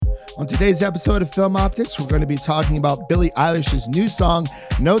On today's episode of Film Optics, we're going to be talking about Billie Eilish's new song,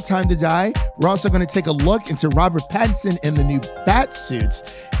 No Time to Die. We're also going to take a look into Robert Pattinson and the new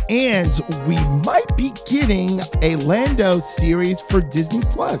Batsuit. And we might be getting a Lando series for Disney+.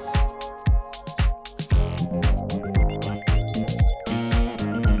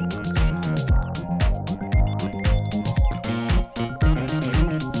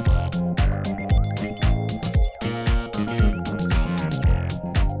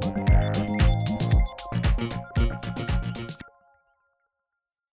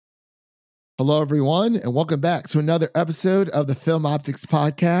 Hello, everyone, and welcome back to another episode of the Film Optics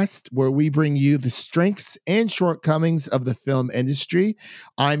Podcast, where we bring you the strengths and shortcomings of the film industry.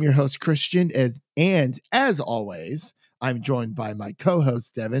 I'm your host, Christian, and as always, I'm joined by my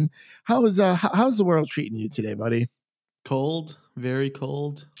co-host, Devin. How's the world treating you today, buddy? Cold, very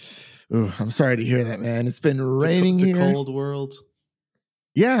cold. Ooh, I'm sorry to hear that, man. It's been raining here. It's a cold world.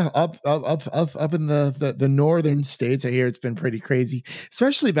 Yeah, up in the northern states, I hear it's been pretty crazy,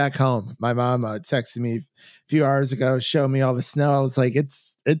 especially back home. My mom texted me a few hours ago, showing me all the snow. I was like,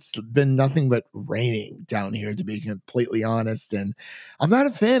 it's been nothing but raining down here, to be completely honest, and I'm not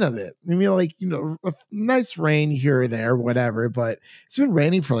a fan of it. I mean, like, you know, a nice rain here or there, whatever, but it's been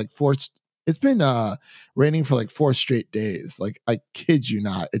raining for like four straight days. Like, I kid you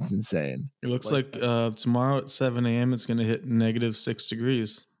not, it's insane. It looks like tomorrow at 7 a.m. it's going to hit -6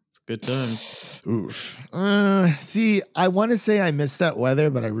 degrees. It's good times. Oof. See, I want to say I miss that weather,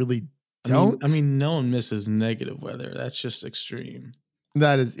 but I really don't. I mean, no one misses negative weather. That's just extreme.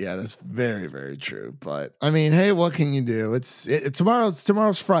 That's very, very true. But I mean, hey, what can you do?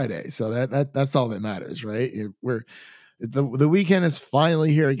 Tomorrow's Friday, so that's all that matters, right? The weekend is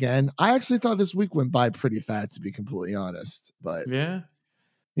finally here again. I actually thought this week went by pretty fast, to be completely honest. But yeah,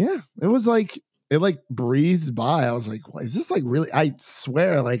 it was like it breezed by. I was like, what, is this like really? I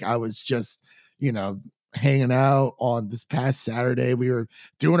swear, like I was just, hanging out on this past Saturday. We were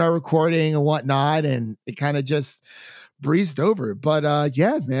doing our recording and whatnot, and it kind of just breezed over. But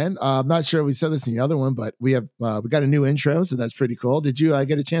yeah, man, I'm not sure if we said this in the other one, but we got a new intro, so that's pretty cool. Did you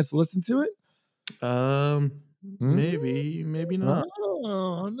get a chance to listen to it? Maybe not.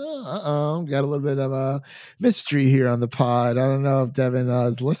 Oh no! Got a little bit of a mystery here on the pod. I don't know if Devin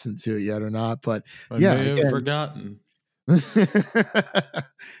has listened to it yet or not, but I may have forgotten. Yeah,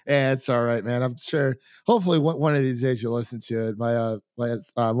 it's all right, man. I'm sure. Hopefully, one of these days you'll listen to it.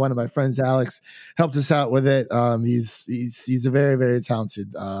 One of my friends, Alex, helped us out with it. He's a very, very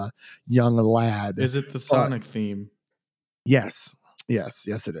talented young lad. Is it the Sonic theme? Yes,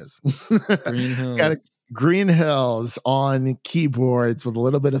 it is. Green Hills. Got Green Hills on keyboards with a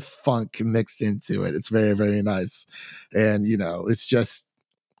little bit of funk mixed into it. It's very, very nice. And, it's just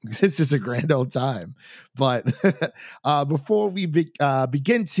a grand old time. But before we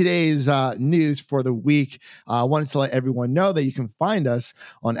begin today's news for the week, I wanted to let everyone know that you can find us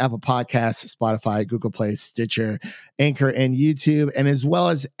on Apple Podcasts, Spotify, Google Play, Stitcher, Anchor, and YouTube, and as well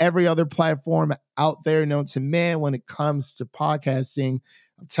as every other platform out there known to man when it comes to podcasting.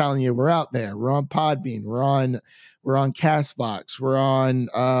 I'm telling you, we're out there. We're on Podbean. We're on Castbox. We're on,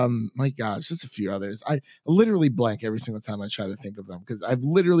 my gosh, just a few others. I literally blank every single time I try to think of them because I've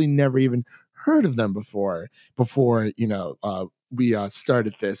literally never even heard of them before we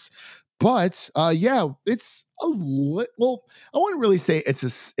started this. But yeah, it's I wouldn't really say it's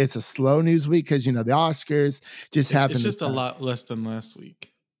a slow news week because the Oscars just happened. It's just a lot less than last week.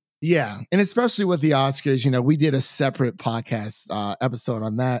 Yeah, and especially with the Oscars, we did a separate podcast episode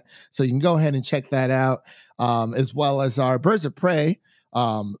on that, so you can go ahead and check that out, as well as our Birds of Prey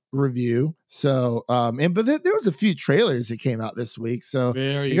review. So, but there was a few trailers that came out this week. So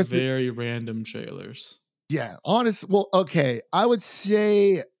very random trailers. Yeah, honest. Well, okay, I would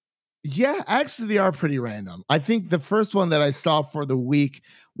say, yeah, actually, they are pretty random. I think the first one that I saw for the week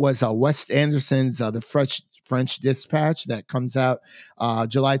was Wes Anderson's The French Dispatch that comes out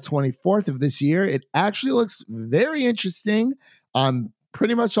July 24th of this year. It actually looks very interesting. I'm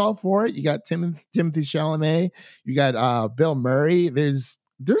pretty much all for it. You got Timothy Chalamet. You got Bill Murray. There's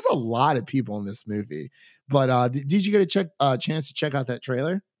a lot of people in this movie. But did you get a chance to check out that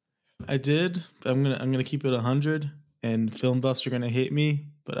trailer? I did. I'm gonna keep it 100, and film buffs are gonna hate me.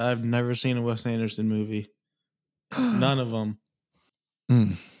 But I've never seen a Wes Anderson movie. None of them.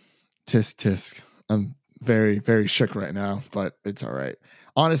 Tisk. I'm very, very shook right now, but it's all right.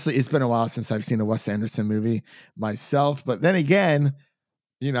 Honestly, it's been a while since I've seen a Wes Anderson movie myself. But then again,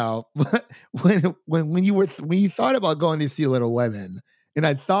 when you thought about going to see Little Women, and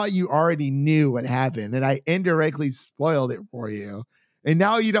I thought you already knew what happened, and I indirectly spoiled it for you, and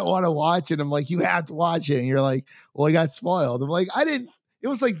now you don't want to watch it. I'm like, you have to watch it, and you're like, well, I got spoiled. I'm like, I didn't. it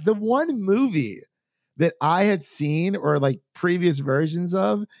was like the one movie that I had seen or like previous versions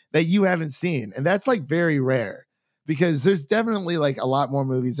of that you haven't seen. And that's like very rare because there's definitely like a lot more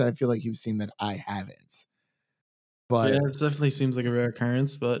movies that I feel like you've seen that I haven't. Yeah, But it definitely seems like a rare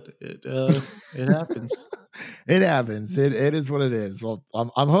occurrence, but it happens. it happens. It is what it is. Well,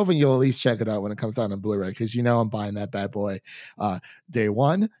 I'm hoping you'll at least check it out when it comes out on Blu-ray because you know I'm buying that bad boy day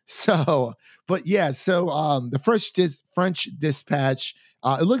one. So, but yeah, so the French Dispatch,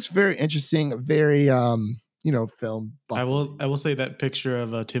 it looks very interesting, very film buffy. I will say that picture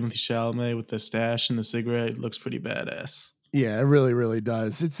of Timothy Chalamet with the stash and the cigarette looks pretty badass. Yeah, it really, really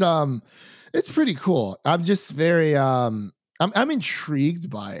does. It's pretty cool. I'm just very I'm intrigued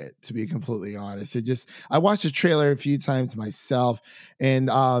by it, to be completely honest. I watched the trailer a few times myself, and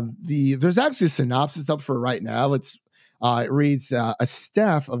there's actually a synopsis up for right now. It reads a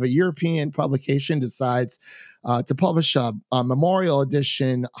staff of a European publication decides to publish a memorial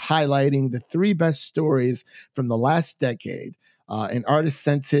edition highlighting the three best stories from the last decade. An artist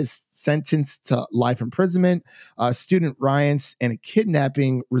sentenced to life imprisonment, student riots, and a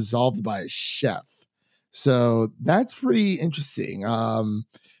kidnapping resolved by a chef. So that's pretty interesting.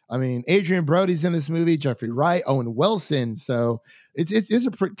 I mean, Adrian Brody's in this movie, Jeffrey Wright, Owen Wilson. So it's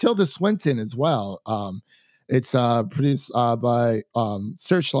Tilda Swinton as well. It's produced by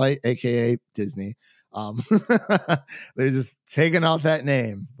Searchlight, aka Disney. Um, they're just taking off that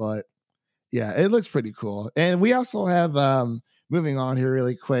name, but yeah, it looks pretty cool. And we also have moving on here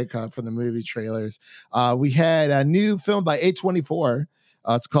really quick from the movie trailers. We had a new film by A24.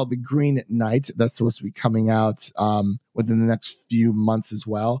 It's called The Green Knight. That's supposed to be coming out within the next few months as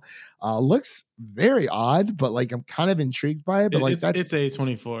well. Looks very odd, but like I'm kind of intrigued by it. But like that's It's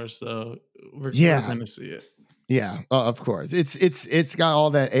A24, so we're yeah, gonna see it. yeah, of course. It's got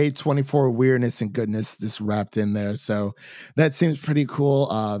all that A24 weirdness and goodness just wrapped in there. So that seems pretty cool.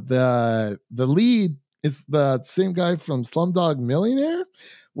 The lead is the same guy from Slumdog Millionaire,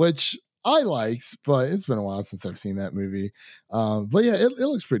 which I liked, but it's been a while since I've seen that movie. But yeah, it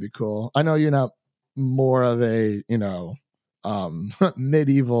looks pretty cool. I know you're not more of a,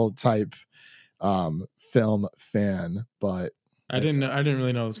 medieval type film fan, but it's I didn't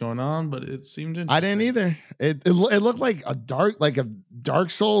really know what was going on, but it seemed I didn't interesting. either. It looked like a Dark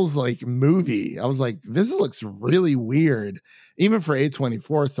Souls like movie. I was like, this looks really weird, even for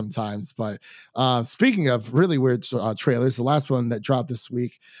A24 sometimes. But speaking of really weird trailers, the last one that dropped this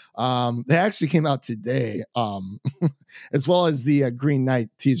week, they actually came out today, as well as the Green Knight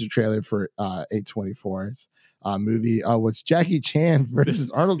teaser trailer for A24's movie. Was Jackie Chan versus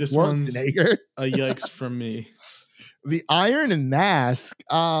Arnold This one's Schwarzenegger? a yikes from me. The Iron and Mask.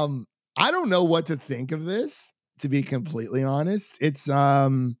 I don't know what to think of this, to be completely honest. It's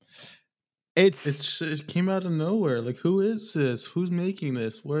It came out of nowhere. Like, who is this? Who's making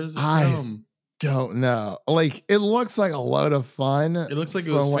this? Where is it I from? don't know. Like it looks like a load of fun It looks like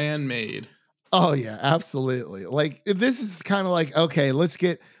it was from what fan made. oh yeah, absolutely. Like this is kind of like okay, let's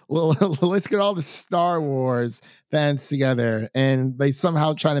get all the Star Wars fans together, and they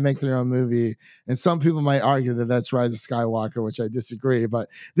somehow try to make their own movie. And some people might argue that that's Rise of Skywalker, which I disagree. But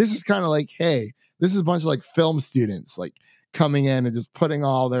this is kind of like, hey, this is a bunch of like film students like coming in and just putting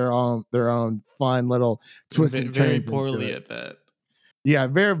all their own fun little twists and Very turns into poorly it. at that. Yeah,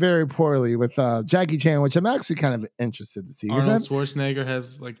 very very poorly with Jackie Chan, which I'm actually kind of interested to see because Arnold that Schwarzenegger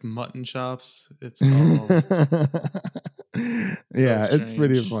has like mutton chops. It's yeah, all so it's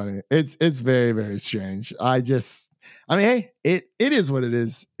pretty strange. funny. It's very very strange. I mean, hey, it is what it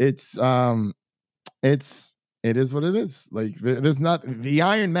is. It's it is what it is. Like there's not the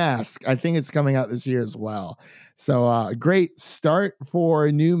Iron Mask. I think it's coming out this year as well. So great start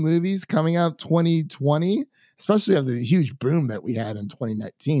for new movies coming out 2020, especially after the huge boom that we had in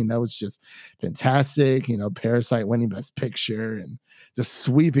 2019. That was just fantastic. You know, Parasite winning Best Picture and just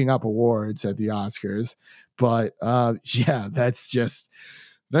sweeping up awards at the Oscars. But yeah, that's just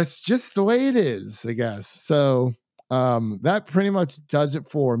the way it is, I guess. So that pretty much does it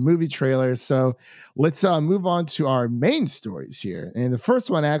for movie trailers. So let's move on to our main stories here. And the first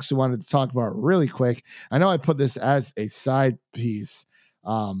one I actually wanted to talk about really quick. I know I put this as a side piece,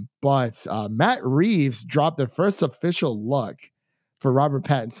 but Matt Reeves dropped the first official look for Robert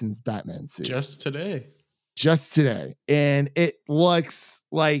Pattinson's Batman suit Just today. just today. And it looks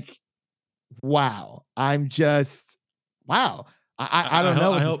like, wow. Wow. I don't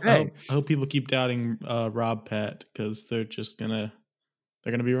know what to say. I hope people keep doubting Rob Pat because they're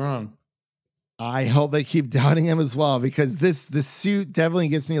gonna be wrong. I hope they keep doubting him as well, because this suit definitely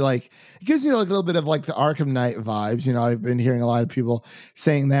gives me like, it gives me like a little bit of like the Arkham Knight vibes. You know, I've been hearing a lot of people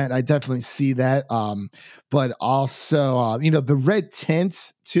saying that. I definitely see that. But also, you know, the red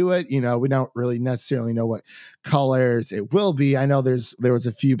tint to it. You know, we don't really necessarily know what colors it will be. I know there was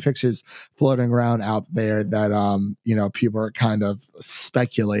a few pictures floating around out there that you know, people are kind of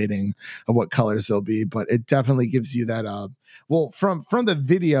speculating of what colors they'll be, but it definitely gives you that well, from the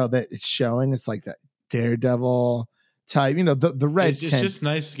video that it's showing, it's like that Daredevil type, you know, the red It's tint. just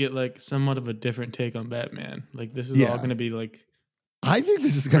nice to get like somewhat of a different take on Batman. Like this is all Yeah, going to be like I think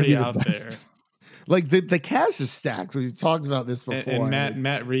this is going to pretty be the out best. there. Like the cast is stacked. We've talked about this And before, and it's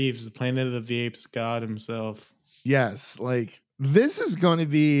Matt Reeves, the Planet of the Apes god himself. yes, like this is going to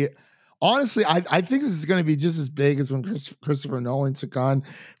be. Honestly, I think this is going to be just as big as when Christopher Nolan took on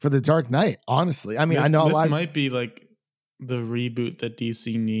for The Dark Knight. Honestly, I mean, I know a This lot. might be like the reboot that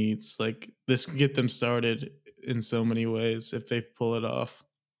DC needs. Like this could get them started in so many ways if they pull it off.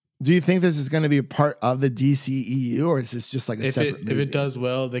 Do you think this is going to be a part of the DCEU, or is this just like a separate If it movie? does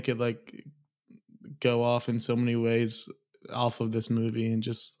well, they could like go off in so many ways off of this movie and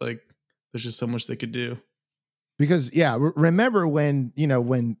just like there's just so much they could do. Because yeah, remember when, you know,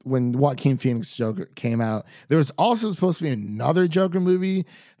 when Joaquin Phoenix Joker came out, there was also supposed to be another Joker movie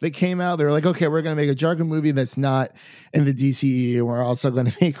that came out. They were like, okay, we're gonna make a Joker movie that's not in the DCE. We're also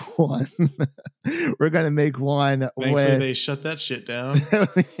gonna make one. We're gonna make one Thankfully, with they shut that shit down.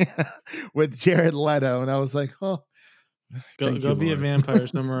 with Jared Leto, and I was like, oh, thank you, Go be a Lord. vampire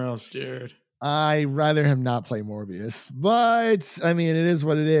somewhere else, Jared. I rather him not play Morbius, but I mean, it is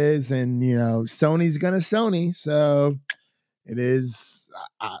what it is, and you know, Sony's gonna Sony, so it is.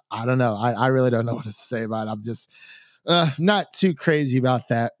 I don't know. I really don't know what to say about it. I'm just not too crazy about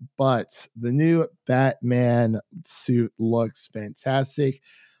that. But the new Batman suit looks fantastic.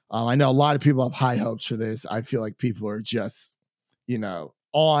 I know a lot of people have high hopes for this. I feel like people are just, you know,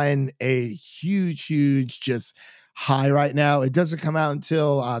 on a huge just high right now. It doesn't come out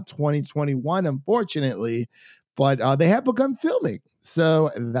until 2021, unfortunately, but they have begun filming, so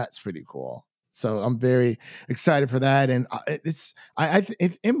that's pretty cool. So I'm very excited for that, and it's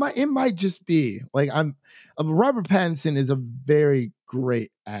it might just be like Robert Pattinson is a very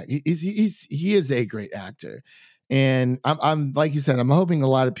great act. He is a great actor, and I'm like you said, I'm hoping a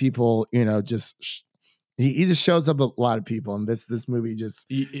lot of people, you know, just he just shows up a lot of people, and this movie just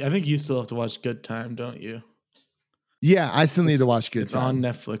I think you still have to watch Good Time, don't you? yeah, I still need to watch Good It's on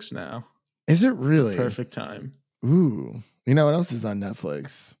Time. Netflix now. Is it really? Perfect Time. Ooh, you know what else is on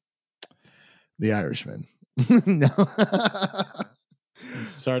Netflix? The Irishman. No.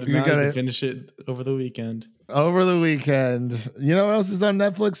 Started You're now, you can gonna finish it over the weekend. over the weekend. You know what else is on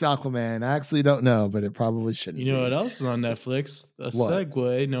Netflix? Aquaman. I actually don't know, but it probably You shouldn't know what be. else is on Netflix? A What?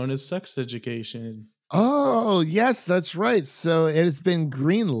 segue known as Sex Education. Oh, yes, that's right. So it has been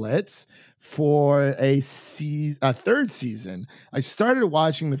greenlit for a third season. I started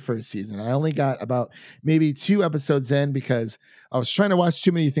watching the first season. I only got about maybe 2 episodes in because I was trying to watch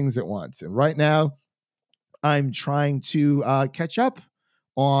too many things at once. And right now, I'm trying to catch up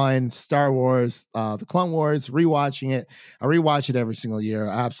on Star Wars, the Clone Wars, rewatching it. I rewatch it every single year.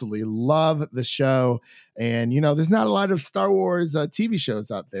 I absolutely love the show. And, you know, there's not a lot of Star Wars TV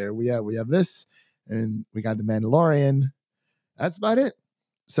shows out there. We have this, and we got The Mandalorian. That's about it.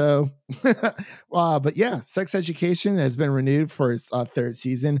 So, but yeah, Sex Education has been renewed for its third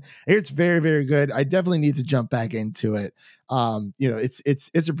season. It's very, very good. I definitely need to jump back into it. You know,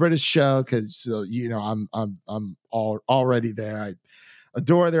 it's a British show because you know already there. I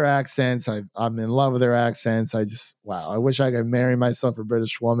adore their accents. I'm in love with their accents. I just wow. I wish I could marry myself a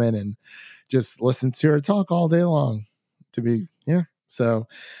British woman and just listen to her talk all day long. To be yeah. So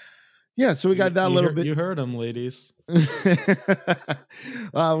yeah, so we got that little bit. You heard them, ladies. We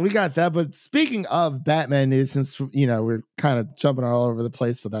got that. But speaking of Batman news, since you know we're kind of jumping all over the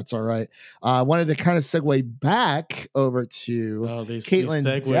place, but that's all right. I wanted to kind of segue back over to Oh, these Caitlin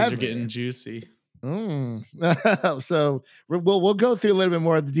segues are Dever. getting juicy. So we'll go through a little bit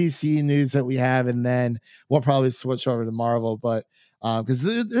more of the DC news that we have, and then we'll probably switch over to Marvel. But because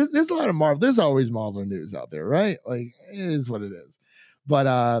there's a lot of Marvel, there's always Marvel news out there, right? Like it is what it is. But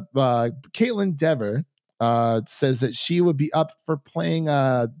Caitlin Dever says that she would be up for playing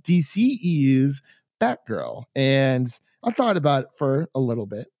DCEU's Batgirl, and I thought about it for a little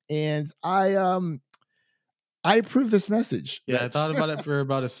bit, and I approve this message. Yeah, I thought about it for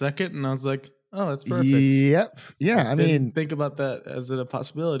about a second and I was like, oh, that's perfect. Yep. Yeah. I Didn't mean, think about that as a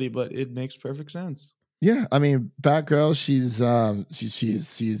possibility, but it makes perfect sense. yeah. I mean, Batgirl, she's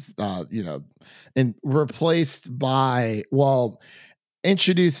you know, and replaced by, well,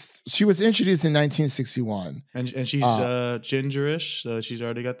 introduced. She was introduced in 1961. And she's Uh, gingerish, so she's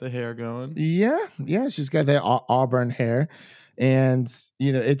already got the hair going. yeah, yeah, she's got that auburn hair, and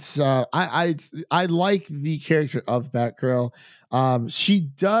it's I like the character of Batgirl. She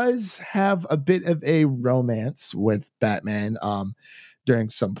does have a bit of a romance with Batman. During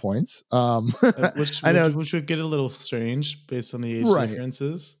some points. Which I which know, which would get a little strange based on the age right?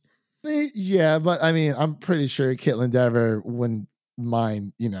 differences. Yeah, but I mean, I'm pretty sure Caitlin Dever wouldn't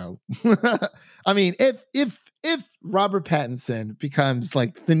mind. I mean, if Robert Pattinson becomes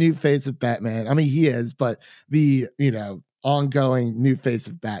like the new face of Batman, I mean he is, but the ongoing new face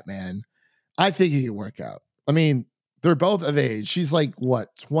of Batman, I think he could work out. I mean, they're both of age. She's like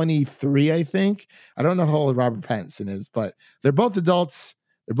what 23, I think. I don't know how old Robert Pattinson is, but they're both adults.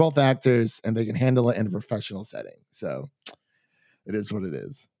 They're both actors, and they can handle it in a professional setting. So it is what it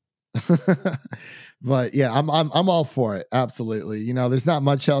is. But yeah, I'm all for it. Absolutely. There's not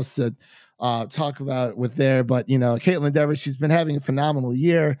much else to talk about with there, but Caitlin Dever, she's been having a phenomenal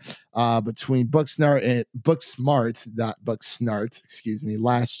year between Booksmart, not Booksnart, excuse me,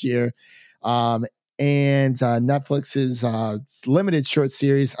 last year. And Netflix's limited short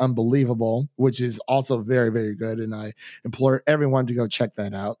series, Unbelievable, which is also very, very good. And I implore everyone to go check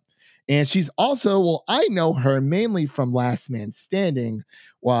that out. And she's also, well, I know her mainly from Last Man Standing,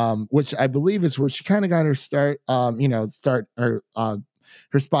 which I believe is where she kind of got her start, start her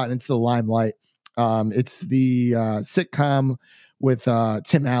spot into the limelight. It's the sitcom with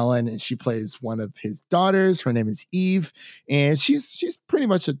Tim Allen, and she plays one of his daughters. Her name is Eve, and she's pretty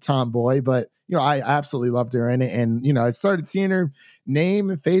much a tomboy, but I absolutely loved her in it, and I started seeing her name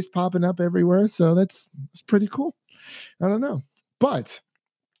and face popping up everywhere, so that's pretty cool. I don't know, but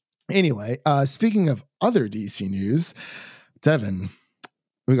anyway, speaking of other DC news, Devin,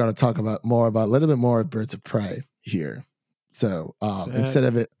 we got to talk about a little bit more of Birds of Prey here. So instead Sad.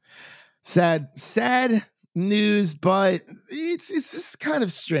 of it, sad news, but it's just kind of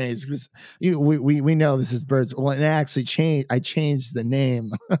strange because we know this is Birds. Well, and actually I changed the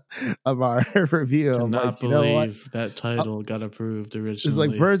name of our review of Cannot like, you know what? believe that Uh, title got approved It's like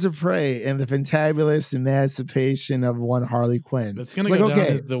originally. Birds of Prey and the Fantabulous Emancipation of One Harley Quinn. That's It's gonna like, go down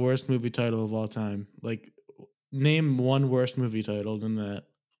okay, as the worst movie title of all time. Like, name one worse movie title than that.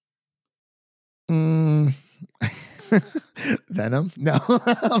 mm, Venom? No,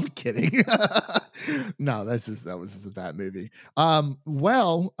 I'm kidding. No, that was just a bad movie.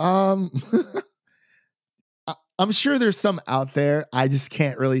 Well, I'm sure there's some out there. I just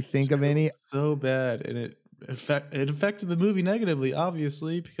can't really think of It any. was so bad, and it affected the movie negatively,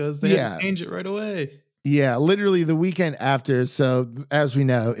 obviously, because they had to Yeah, change it right away. yeah, literally the weekend after. So as we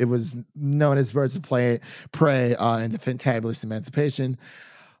know, it was known as Prey and the Fantabulous Emancipation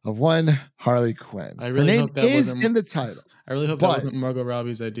of One Harley Quinn. I Her really name hope that is wasn't. in the title, I really hope that but wasn't Margot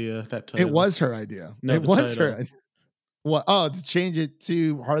Robbie's idea. That it title. was her idea. No, It the was her title. idea. What? Oh, to change it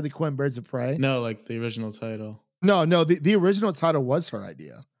to Harley Quinn Birds of Prey? No, like the original title. No, no, the original title was her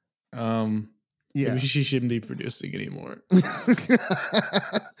idea. Um, Maybe Yeah. she shouldn't be producing anymore.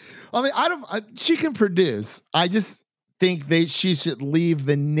 I mean, she can produce. I just think she should leave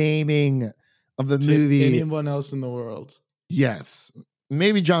the naming of the To movie. anyone else in the world. Yes.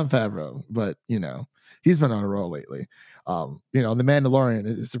 Maybe John Favreau, but he's been on a roll lately. The Mandalorian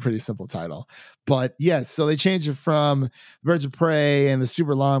is a pretty simple title. But yes, so they changed it from Birds of Prey and the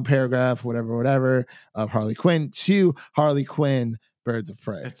super long paragraph, whatever, of Harley Quinn to Harley Quinn Birds of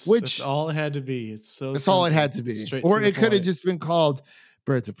Prey, That's which all it had to be. It's so that's all it simple, had to be. straight to Or the it could have point. just been called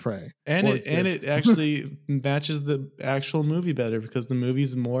Birds of Prey. And Or it just actually matches the actual movie better because the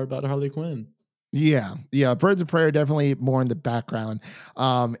movie's more about Harley Quinn. Yeah, yeah. Birds of Prey are definitely more in the background.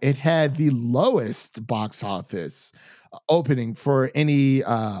 It had the lowest box office opening for any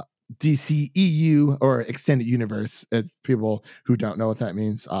DC EU or extended universe, as people who don't know what that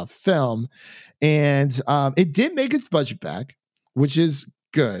means, film. And it did make its budget back, which is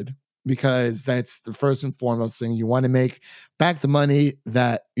good because that's the first and foremost thing. You want to make back the money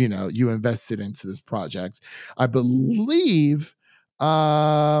that you invested into this project. I believe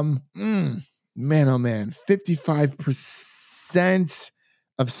man, oh man, 55%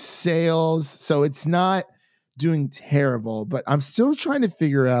 of sales. So it's not doing terrible, but I'm still trying to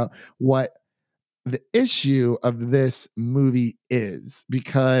figure out what the issue of this movie is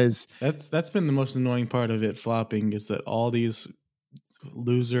because That's been the most annoying part of it flopping is that all these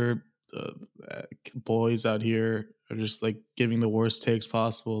loser uh, boys out here are just like giving the worst takes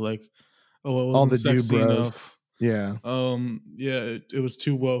possible. Like, oh, it all wasn't the dude sexy bros. enough. Yeah. Yeah, it was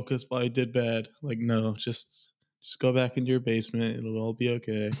too woke. That's why I did bad. Like, no, just go back into your basement. It'll all be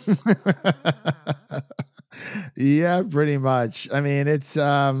okay. Yeah, pretty much. I mean, it's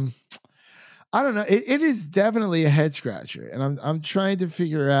I don't know. It is definitely a head scratcher, and I'm trying to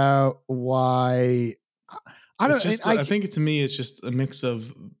figure out why. I, I It's don't. And just I I think to me it's just a mix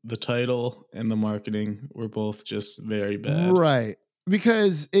of the title and the marketing were both just very bad. right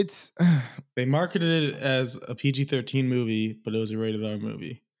because it's They marketed it as a PG-13 movie, but it was a rated R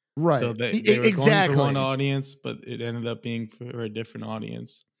movie. So right they were going for one exactly audience, but it ended up being for a different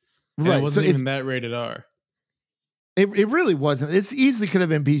audience. And it right. So wasn't it's even that rated R. it really wasn't. It's easily could have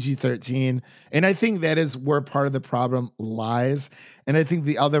been PG-13, and I think that is where part of the problem lies. And I think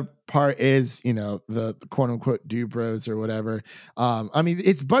the other part is, the quote unquote do bros or whatever. I mean,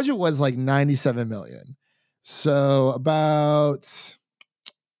 its budget was like 97 million, so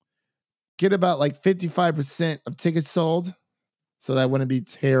get about like 55% of tickets sold. So that wouldn't be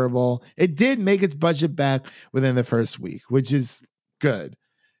terrible. It did make its budget back within the first week, which is good.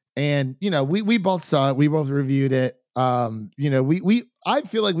 And we both saw it, we both reviewed it. We I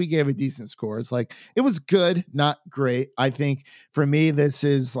feel like we gave it decent scores. Like it was good, not great. I think for me, this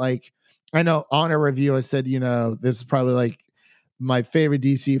is like, I know on a review I said, this is probably like my favorite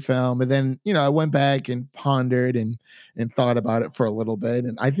DC film. And then, I went back and pondered and thought about it for a little bit.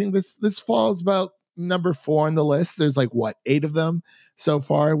 And I think this falls about number 4 on the list. There's like what, 8 of them so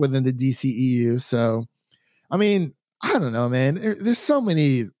far within the DCEU. So I mean, I don't know, man. There's so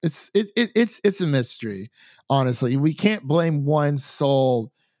many. It's a mystery. Honestly, we can't blame one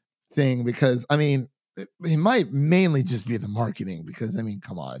sole thing because I mean, it might mainly just be the marketing. Because I mean,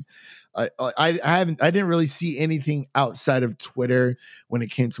 come on, I didn't really see anything outside of Twitter when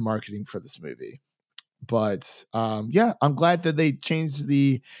it came to marketing for this movie. But yeah, I'm glad that they changed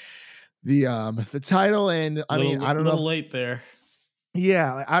the title. And I mean, I don't know if Little late there.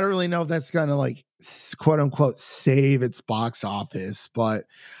 yeah, like, I don't really know if that's gonna like quote unquote save its box office, but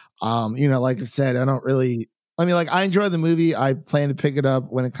like I said, I don't really. I mean, like I enjoy the movie. I plan to pick it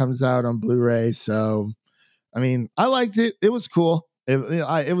up when it comes out on Blu-ray. So I mean, I liked it. It was cool.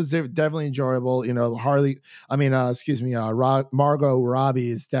 It was definitely enjoyable. Harley. I mean, excuse me. Margot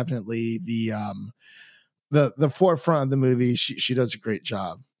Robbie is definitely the forefront of the movie. She does a great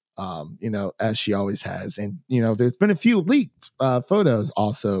job. As she always has. And there's been a few leaked photos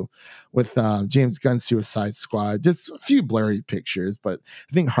also with James Gunn's Suicide Squad. Just a few blurry pictures, but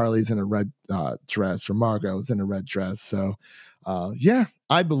I think Harley's in a red dress, or Margot's in a red dress. So yeah,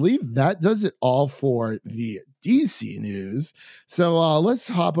 I believe that does it all for the DC news. So let's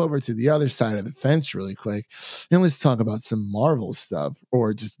hop over to the other side of the fence really quick, and let's talk about some Marvel stuff,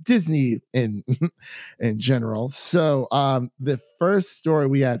 or just Disney in in general. So the first story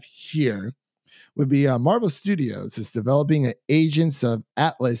we have here would be Marvel Studios is developing an Agents of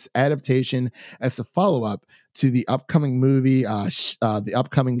Atlas adaptation as a follow up to the upcoming movie, the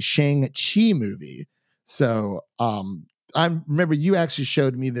upcoming Shang-Chi movie. So I remember you actually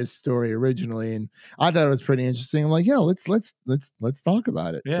showed me this story originally, and I thought it was pretty interesting. I'm like, yeah, let's talk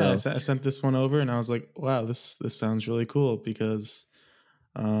about it. Yeah, So I sent this one over, and I was like, "Wow, this sounds really cool." Because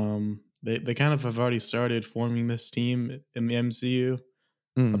they kind of have already started forming this team in the MCU.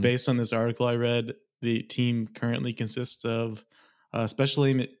 mm. Based on this article I read, the team currently consists of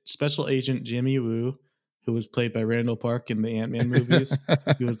Special Agent Jimmy Woo, who was played by Randall Park in the Ant Man movies.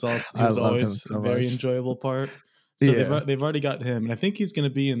 He I was love him always a so very much. enjoyable part. So Yeah. they've already got him, and I think he's going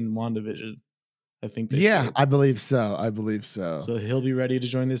to be in WandaVision. I think they Yeah, said. I believe so. I believe so. So he'll be ready to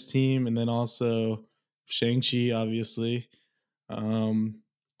join this team, and then also Shang-Chi, obviously. Um,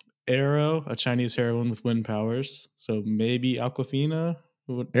 Arrow, a Chinese heroine with wind powers. So maybe Aquafina.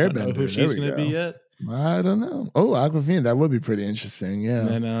 We would not know who Airbender. There she's we going to be go. yet. I don't know. Oh, Aquafina. That would be pretty interesting. And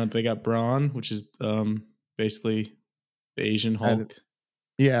Yeah. then they got Braun, which is basically the Asian Ad- Hulk.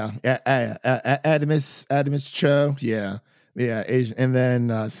 yeah. Adamus Cho. Yeah. Yeah. Asian. And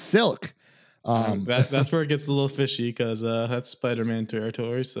then Silk. That's where it gets a little fishy because that's Spider-Man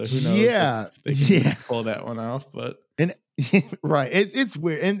territory. So who knows if yeah. they can Yeah. pull that one off? But And right, it's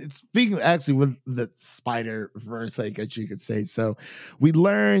weird. And speaking actually with the Spider Verse, I guess you could say. So we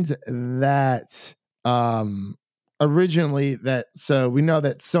learned that originally that so we know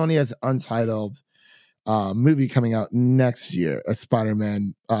that Sony has untitled movie coming out next year, a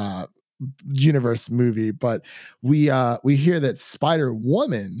Spider-Man universe movie, but we hear that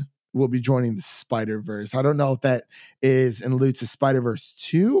Spider-Woman will be joining the Spider-Verse. I don't know if that is in lieu to Spider-Verse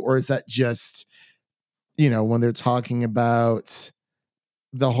 2, or is that just when they're talking about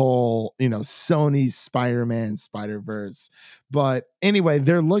the whole, Sony Spider-Man Spider-Verse. But anyway,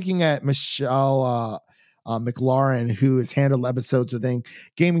 they're looking at Michelle McLaren, who has handled episodes within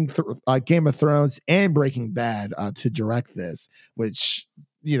Game of Thrones and Breaking Bad to direct this, which,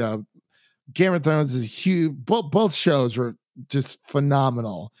 you know, Game of Thrones is huge. Both shows were just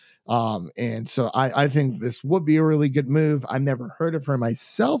phenomenal. And so I think this would be a really good move. I've never heard of her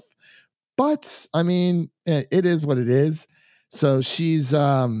myself, but I mean, it is what it is. So she's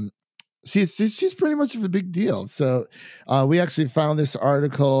pretty much of a big deal. So we actually found this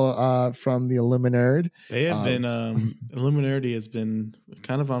article from the Illuminerd. They have Uh, been Illuminati has been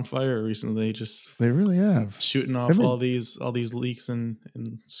kind of on fire recently, just they really have. shooting I off mean, all these leaks and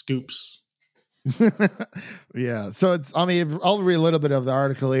scoops. yeah. So it's. I mean, I'll read a little bit of the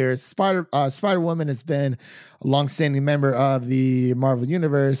article here. Spider Woman has been a longstanding member of the Marvel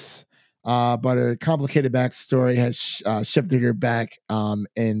Universe, but a complicated backstory has shifted her back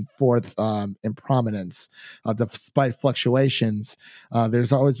and forth in prominence. Despite fluctuations,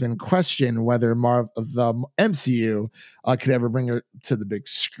 there's always been question whether the MCU could ever bring her to the big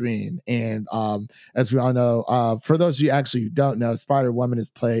screen. And as we all know, for those of you actually who don't know, Spider Woman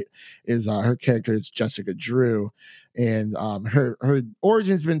is her character is Jessica Drew, and her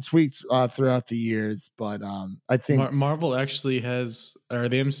origin's been tweaked throughout the years, but I think Marvel actually has, or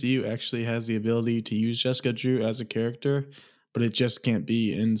the MCU actually has the ability to use Jessica Drew as a character, but it just can't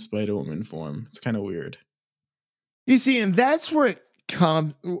be in Spider Woman form. It's kind of weird. you see, and that's where it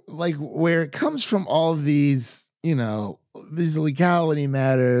comes, like where it comes from. All these, these legality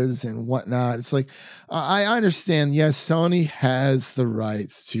matters and whatnot. It's like I understand. Yes, Sony has the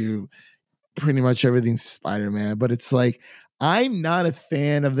rights to pretty much everything Spider-Man, but it's like I'm not a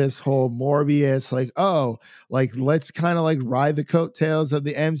fan of this whole Morbius, like, oh, like let's kind of like ride the coattails of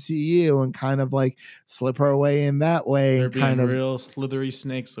the MCU and kind of like slip our way in that way They're and being kind of, real slithery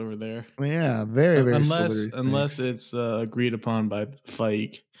snakes over there. yeah, very, very slithery Unless things. it's agreed upon by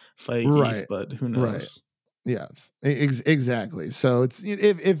Feige, Right. but who Right. knows? Yes, exactly. So it's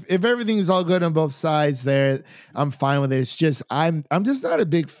if everything is all good on both sides there, I'm fine with it. It's just I'm just not a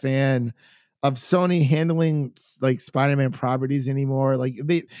big fan of Sony handling like Spider-Man properties anymore. Like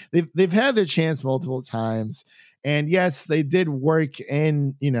they've had their chance multiple times, and yes, they did work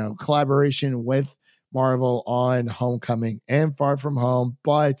in collaboration with Marvel on Homecoming and Far From Home,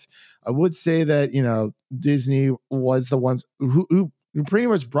 but I would say that Disney was the ones who pretty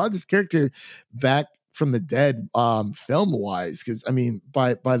much brought this character back from the dead film wise, because I mean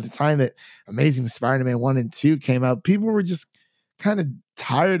by the time that Amazing Spider-Man 1 and 2 came out, people were just kind of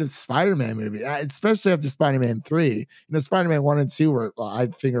tired of Spider-Man movie, especially after Spider-Man 3. Spider-Man 1 and 2 were, I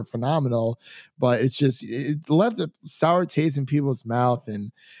think, are phenomenal, but it left a sour taste in people's mouth.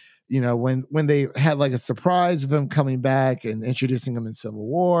 And when they had like a surprise of him coming back and introducing him in Civil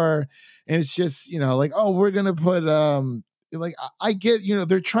War, and it's just like, oh, we're gonna put like I get,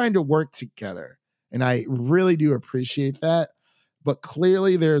 they're trying to work together, and I really do appreciate that, but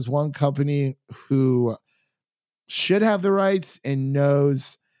clearly there's one company who should have the rights and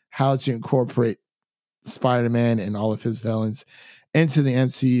knows how to incorporate Spider-Man and all of his villains into the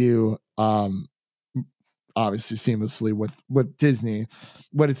MCU, obviously seamlessly with Disney.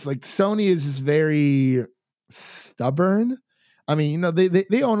 But it's like Sony is just very stubborn. I mean,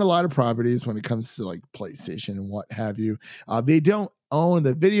 they own a lot of properties when it comes to like PlayStation and what have you. They don't own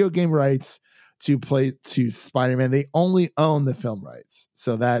the video game rights to Spider-Man. They only own the film rights.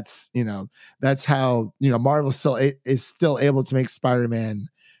 So that's how Marvel is still able to make Spider-Man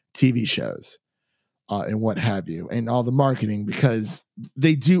TV shows and what have you, and all the marketing, because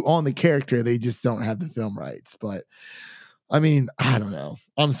they do own the character. They just don't have the film rights. But I mean, I don't know.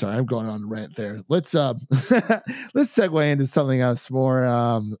 I'm sorry, I'm going on a rant there. Let's let's segue into something else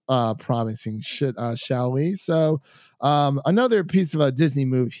more promising. Shall we? So another piece of a Disney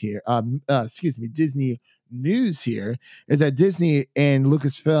move here. Excuse me, Disney news here is that Disney and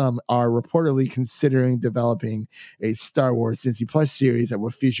Lucasfilm are reportedly considering developing a Star Wars Disney Plus series that will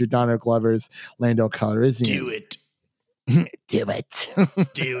feature Donald Glover's Lando Do Calrissian. it. Do it.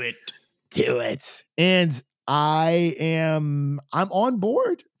 Do it. Do it. And I'm on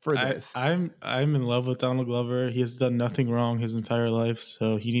board for this. I'm in love with Donald Glover. He has done nothing wrong his entire life,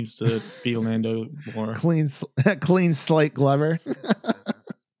 so he needs to be Lando more. Clean slate Glover.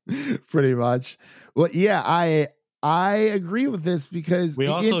 Pretty much. Well, yeah, I agree with this because We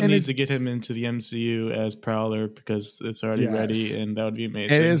also and need it's to get him into the MCU as Prowler because it's already ready, yes. and that would be It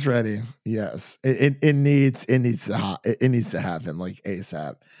amazing. is ready. Yes. It needs to happen like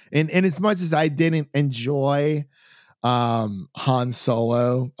ASAP. And as much as I didn't enjoy Han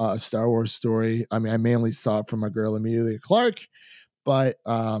Solo, Star Wars story, I mean, I mainly saw it from my girl Amelia Clark, but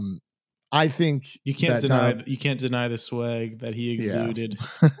I think that not You can't deny the swag that he yeah. exuded.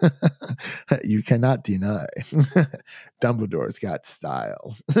 You cannot deny Dumbledore's got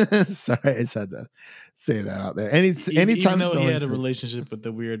style. Sorry, I just had to say that out there. Even Anytime though he someone had a relationship with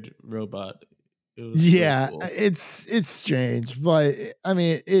the weird robot, it was still yeah, cool. it's strange, but I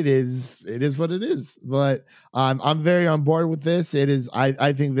mean, it is what it is. But I'm very on board with this. It is.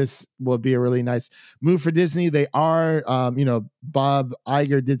 I think this will be a really nice move for Disney. They are, Bob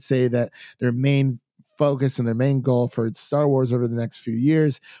Iger did say that their main focus and their main goal for Star Wars over the next few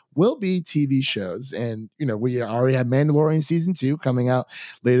years will be TV shows. And we already have Mandalorian season 2 coming out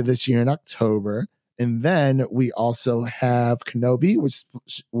later this year in October. And then we also have Kenobi,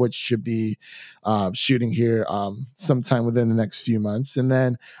 which should be shooting here sometime within the next few months. And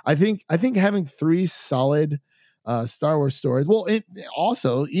then I think having 3 solid Star Wars stories. Well, it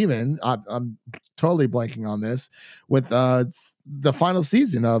also even I'm totally blanking on this with the final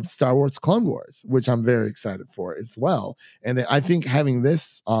season of Star Wars Clone Wars, which I'm very excited for as well. And then I think having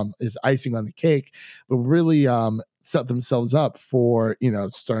this is icing on the cake, but really set themselves up for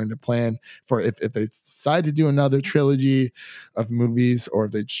starting to plan for if they decide to do another trilogy of movies or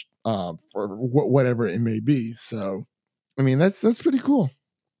if they for whatever it may be. So I mean that's pretty cool.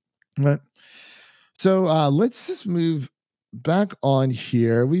 But so let's just move back on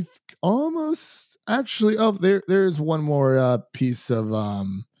here. We've almost actually there is one more piece of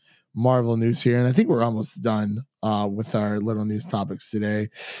Marvel news here, and I think we're almost done with our little news topics today.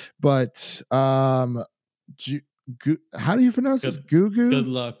 But Ju- how do you pronounce this? Good Gugu?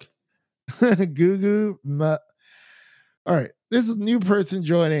 luck. Gugu. All right, there's a new person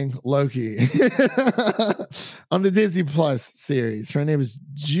joining Loki on the Disney Plus series. Her name is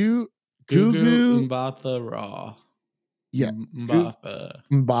Gugu Gugu. Mbatha Raw. Yeah, Mbatha.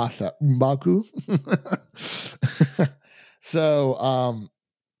 Mbaku. So,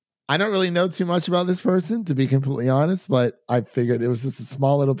 I don't really know too much about this person, to be completely honest, but I figured it was just a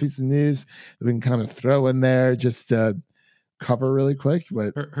small little piece of news that we can kind of throw in there just to cover really quick.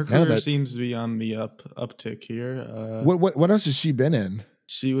 But Her now career that seems to be on the uptick here. what else has she been in?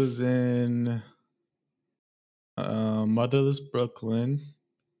 She was in Motherless Brooklyn.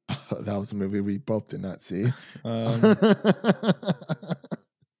 That was a movie we both did not see. Um,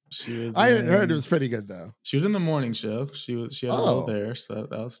 she was I heard it was in pretty good though. She was in the morning show. She had a role Oh, there, so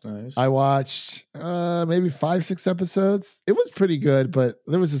that was I nice. watched maybe 5-6 episodes. It was pretty good, but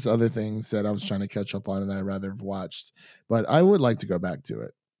there was just other things that I was trying to catch up on and I'd rather have watched. But I would like to go back to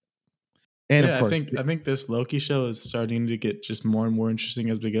it. And of Yeah, course, I think this Loki show is starting to get just more and more interesting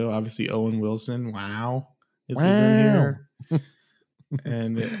as we go. Obviously, Owen Wilson, wow, is in wow. here,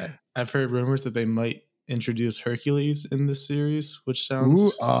 and I've heard rumors that they might introduce Hercules in this series, which Ooh, sounds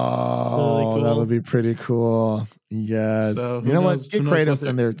really oh, that would cool. be pretty cool. Yes. So You know what? who Get knows what Kratos they're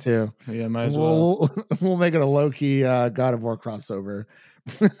in there too. yeah, might And as well. we'll make it a low-key God of War crossover.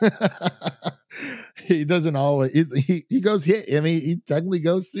 He doesn't always he goes hit. I mean, he technically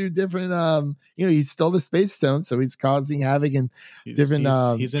goes through different he's still the space stone, so he's causing havoc in different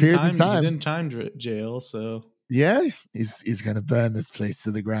periods of He's time. in jail, so Yeah, he's gonna burn this place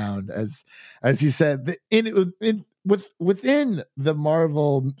to the ground, as he said. Within the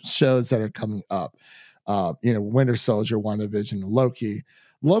Marvel shows that are coming up, Winter Soldier, WandaVision, Loki.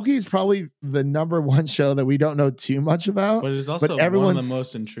 Loki is probably the number one show that we don't know too much about, but it is but also one of the everyone's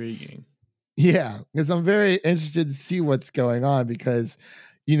most intriguing. yeah, because I'm very interested to see what's going on because,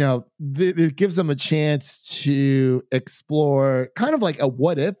 it gives them a chance to explore kind of like a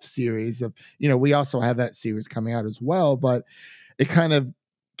what if series of, we also have that series coming out as well, but it kind of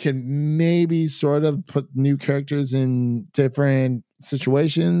can maybe sort of put new characters in different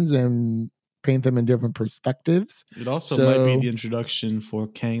situations and paint them in different perspectives. It also might be So, the introduction for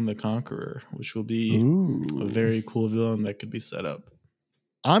Kang the Conqueror, which will be a ooh. very cool villain that could be set up.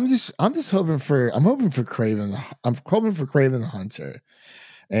 I'm just hoping for Craven. I'm hoping for Craven the Hunter.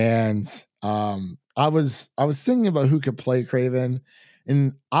 And I was thinking about who could play Craven,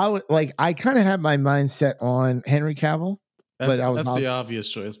 and I kind of had my mind set on Henry Cavill, but I was That's the also obvious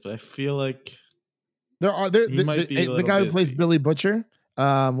choice, but I feel like there are there he might be a the little guy who plays busy. Billy Butcher,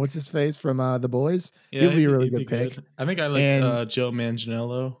 what's his face from The Boys, he'll Yeah, be a really he'd be good pick. good. I think I like And Joe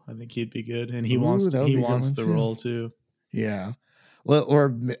Manganiello. I think he'd be good, and ooh, that would he be a good wants one the too. role too. Yeah. Well,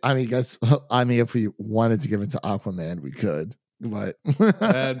 or I mean, if we wanted to give it to Aquaman, we could, but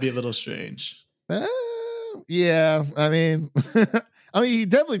That'd be a little strange. Uh, yeah, I mean, he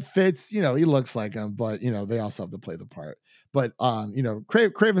definitely fits. He looks like him, but they also have to play the part. But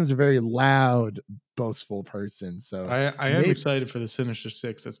Craven's a very loud, boastful person, so I am maybe excited for the Sinister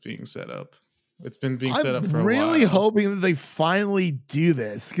Six that's being set up. It's been being set up I'm for a really while. hoping that they finally do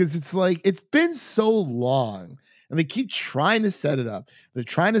this because it's like it's been so long and they keep trying to set it up. They're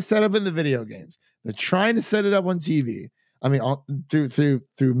trying to set up in the video games. They're trying to set it up on TV. I mean, through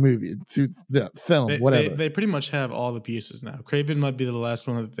movie, through the film, whatever. They pretty much have all the pieces now. Craven might be the last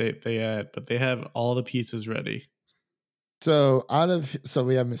one that they add, but they have all the pieces ready. So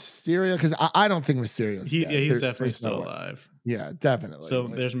we have Mysterio because I don't think Mysterio's dead. He's definitely There's no still way. alive. Yeah, definitely. So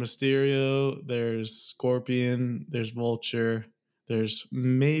Like, there's Mysterio, there's Scorpion, there's Vulture, there's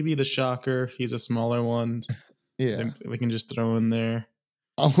maybe the Shocker. He's a smaller one. yeah. We can just throw in there.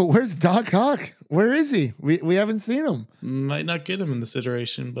 Oh, where's Doc Ock? Where is he? We haven't seen him. Might not get him in this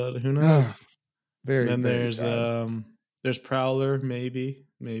iteration, but who Ah, knows? And very, then very sad. there's Prowler, maybe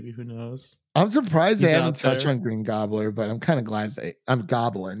who knows? I'm surprised they He's haven't out touched there. on Green Gobbler, but I'm kind of glad I'm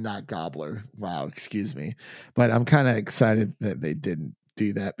Goblin, not Gobbler. Wow, excuse me. But I'm kind of excited that they didn't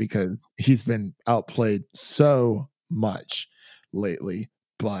do that because he's been outplayed so much lately.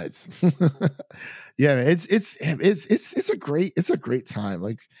 But yeah, it's a great time.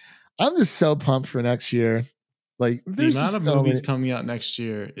 Like I'm just so pumped for next year. Like The there's amount of just so movies many. coming out next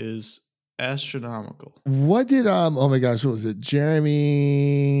year is astronomical. What did oh my gosh, what was it?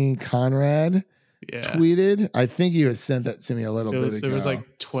 Jeremy Conrad Yeah. tweeted. I think he was sent that to me a little bit There was ago.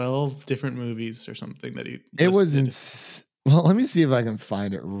 like 12 different movies or something that he It was listed. well, let me see if I can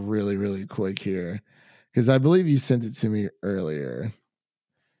find it really, really quick here. Because I believe you sent it to me earlier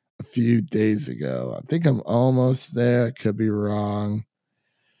a few days ago. I think I'm almost there. I could be wrong.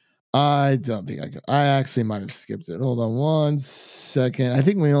 I don't think I could. I actually might have skipped it. Hold on one second. I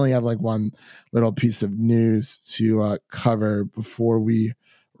think we only have like one little piece of news to cover before we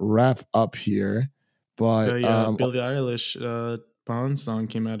wrap up here. But The Billie Eilish Bond song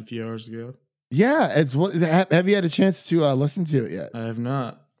came out a few hours ago. yeah, it's what have you had a chance to listen to it yet? I have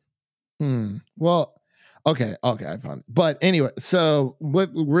not. Well, okay, I found it. But anyway, so what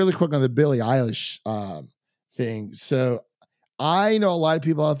really quick on the Billie Eilish thing. So I know a lot of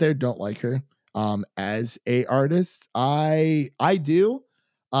people out there don't like her as a artist. I do.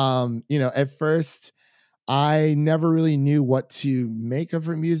 At first I never really knew what to make of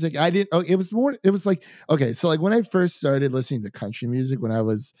her music. I didn't. Oh, it was like, okay. So, like, when I first started listening to country music when I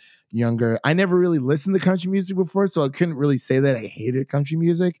was younger, I never really listened to country music before. So, I couldn't really say that I hated country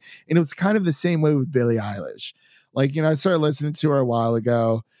music. And it was kind of the same way with Billie Eilish. Like, I started listening to her a while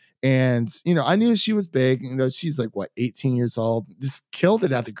ago. And, I knew she was big. She's like, what, 18 years old? Just killed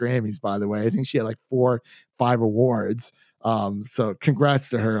it at the Grammys, by the way. I think she had like 5 awards. So congrats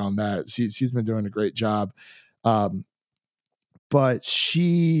to her on that. She's been doing a great job. Um, but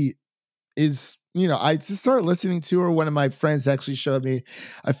she is, I just started listening to her. One of my friends actually showed me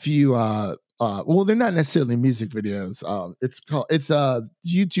a few well, they're not necessarily music videos. It's a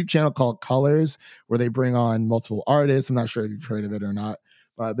YouTube channel called Colors where they bring on multiple artists. I'm not sure if you've heard of it or not,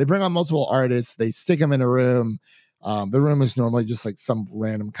 but they bring on multiple artists, they stick them in a room. The room is normally just like some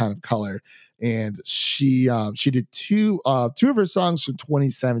random kind of color. And she did two of her songs from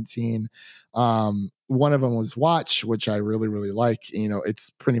 2017. One of them was Watch, which I really, really like. It's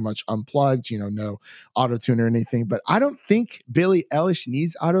pretty much unplugged, no auto tune or anything. But I don't think Billie Eilish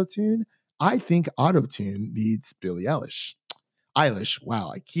needs auto tune. I think auto tune needs Billie Eilish. Eilish.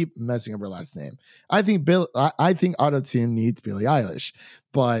 Wow, I keep messing up her last name. I think auto tune needs Billie Eilish,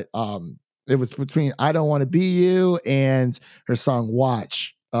 but it was between I Don't Want to Be You and her song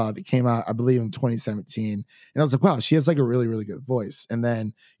Watch that came out, I believe, in 2017. And I was like, wow, she has like a really, really good voice. And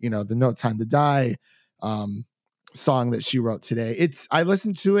then, the No Time to Die song that she wrote today. I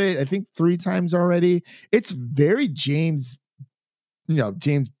listened to it, I think 3 times already. It's very James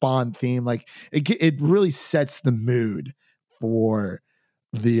Bond theme. Like it really sets the mood for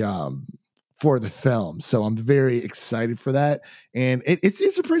the film. So I'm very excited for that. And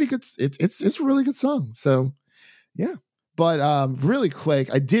it's a pretty good it's a really good song. So yeah. But really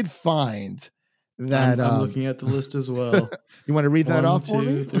quick, I did find that I'm looking at the list as well. you want to read that 1, off for 2,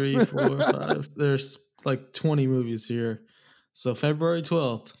 me? 3, 4, 5. There's like 20 movies here. So February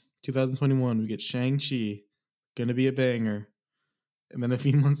 12th, 2021, we get Shang-Chi. Gonna be a banger. And then a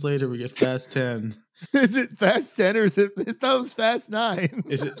few months later, we get Fast 10. Is it Fast 10 or is it that was Fast 9?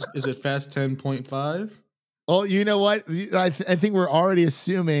 Is it Fast 10.5? Oh, you know what? I think we're already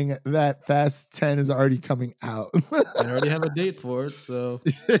assuming that Fast 10 is already coming out. They already have a date for it, so.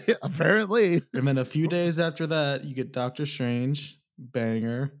 Apparently. And then a few days after that, you get Doctor Strange,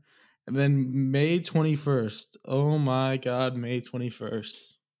 banger. And then May 21st. Oh my God, May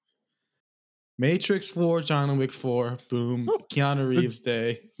 21st. Matrix 4, John Wick 4, boom. Keanu Reeves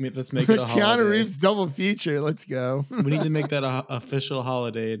Day. Let's make it a holiday. Keanu Reeves double feature. Let's go. We need to make that an official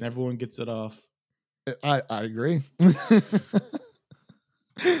holiday and everyone gets it off. I agree.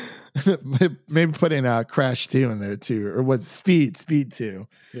 Maybe putting Crash 2 in there too, or was Speed 2.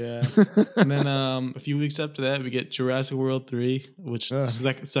 Yeah. And then a few weeks after that, we get Jurassic World 3, which the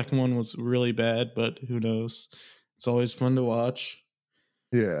second one was really bad, but who knows? It's always fun to watch.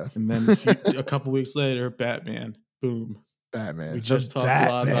 Yeah. And then a couple weeks later, Batman. Boom. Batman. We just talked a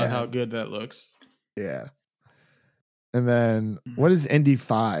lot about how good that looks. Yeah. And then what is Indy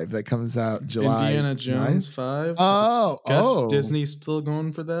 5 that comes out July? Indiana Jones 5. Guess Disney's still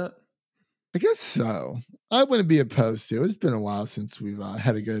going for that? I guess so. I wouldn't be opposed to it. It's been a while since we've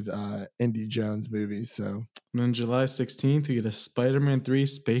had a good Indy Jones movie. So and then July 16th, we get a Spider-Man 3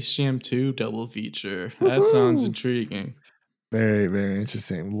 Space Jam 2 double feature. That sounds intriguing. Very, very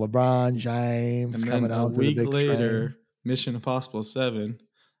interesting. LeBron James and coming then out for the big later, train. Mission Impossible 7,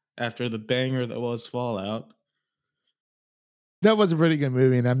 after the banger that was Fallout. That was a pretty good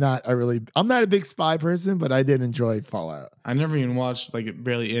movie, and I'm not a big spy person, but I did enjoy Fallout. I never even watched like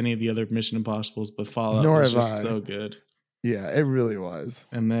barely any of the other Mission Impossibles, but Fallout was just so good. Yeah, it really was.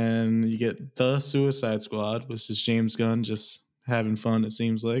 And then you get The Suicide Squad, which is James Gunn just having fun. It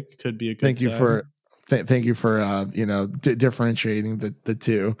seems like could be a good. Thank you for differentiating the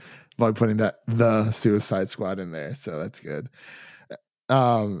two by putting the Suicide Squad in there. So that's good.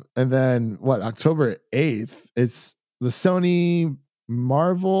 And then October 8th? It's the Sony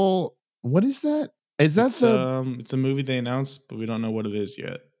Marvel. What is that? It's a movie they announced, but we don't know what it is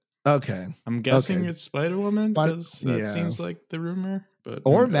yet. Okay. I'm guessing it's Spider-Woman because that seems like the rumor.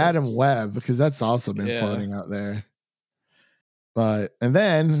 Or Madam Web, because that's also been floating out there. And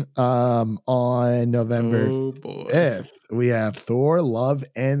then on November 5th, we have Thor: Love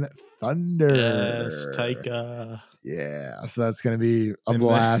and Thunder. Yes, Taika. Yeah, so that's going to be a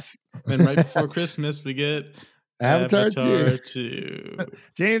blast. Then right before Christmas, we get Avatar 2.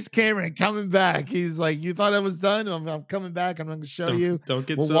 James Cameron coming back. He's like, you thought I was done? I'm coming back. I'm going to show you what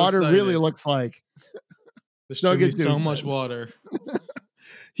water really looks like. There's going to be so much water.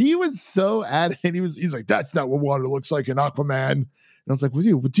 He was so adamant. He's like, that's not what water looks like in Aquaman. And I was like, well,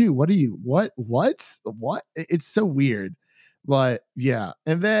 dude, what? It's so weird. But yeah.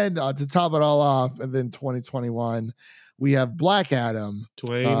 And then to top it all off, and then 2021, we have Black Adam.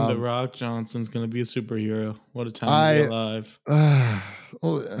 Dwayne The Rock Johnson's going to be a superhero. What a time to be alive.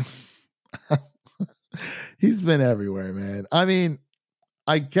 He's been everywhere, man. I mean,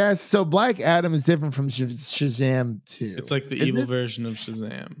 I guess so. Black Adam is different from Shazam 2. It's like the evil version of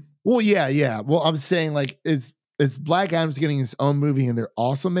Shazam. Well, yeah. Well, I'm saying like is Black Adam's getting his own movie and they're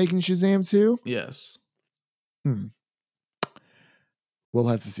also making Shazam 2? Yes. We'll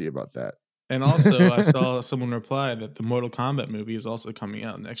have to see about that. And also, I saw someone reply that the Mortal Kombat movie is also coming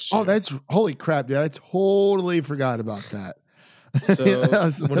out next year. Oh, that's holy crap, dude! I totally forgot about that. So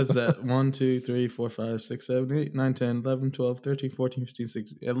what is that? 1, 2, 3, 4, 5, 6, 7, 8, 9, 10, 11, 12, 13, 14, 15,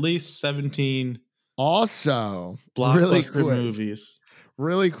 16. At least 17. Also, blockbuster movies.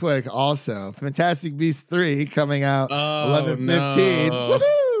 Really quick. Also, Fantastic Beasts 3 coming out 11/15. No.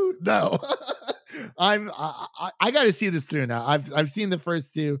 Woo-hoo! No. I got to see this through now. I've seen the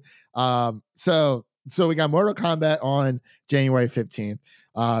first two. So we got Mortal Kombat on January 15th.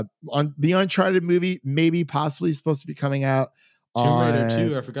 On the Uncharted movie, maybe possibly supposed to be coming out. Tomb Raider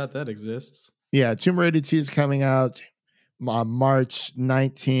 2, I forgot that exists. Yeah, Tomb Raider 2 is coming out March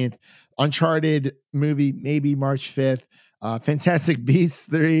 19th. Uncharted movie, maybe March 5th. Fantastic Beasts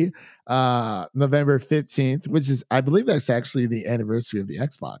 3, November 15th, which is, I believe that's actually the anniversary of the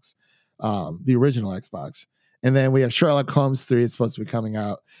Xbox, the original Xbox. And then we have Sherlock Holmes 3. It's supposed to be coming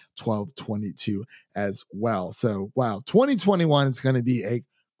out 12/22 as well. So, wow, 2021 is going to be a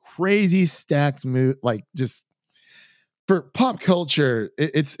crazy stacked move, like just for pop culture.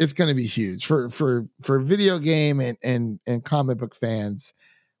 It's going to be huge for video game and comic book fans.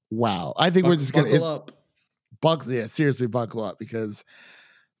 Wow, I think we're just going to seriously buckle up because,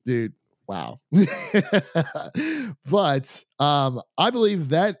 dude, wow. But I believe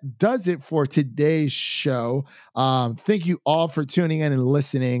that does it for today's show. Thank you all for tuning in and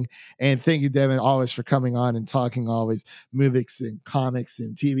listening. And thank you, Devin, always for coming on and talking always movies and comics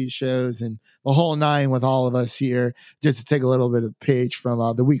and TV shows and the whole nine with all of us here. Just to take a little bit of page from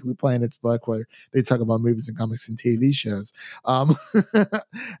the Weekly Planets book where they talk about movies and comics and TV shows,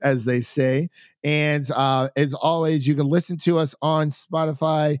 as they say. And as always, you can listen to us on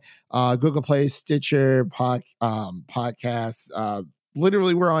Spotify, Google Play, Stitcher, podcasts.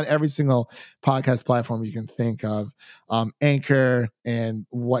 Literally, we're on every single podcast platform you can think of, Anchor and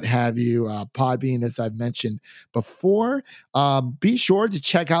what have you, Podbean, as I've mentioned before. Be sure to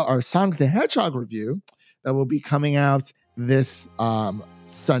check out our Sonic the Hedgehog review that will be coming out this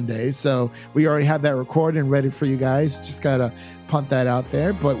Sunday. So we already have that recorded and ready for you guys. Just got to pump that out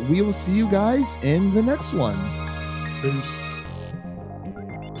there. But we will see you guys in the next one. Peace.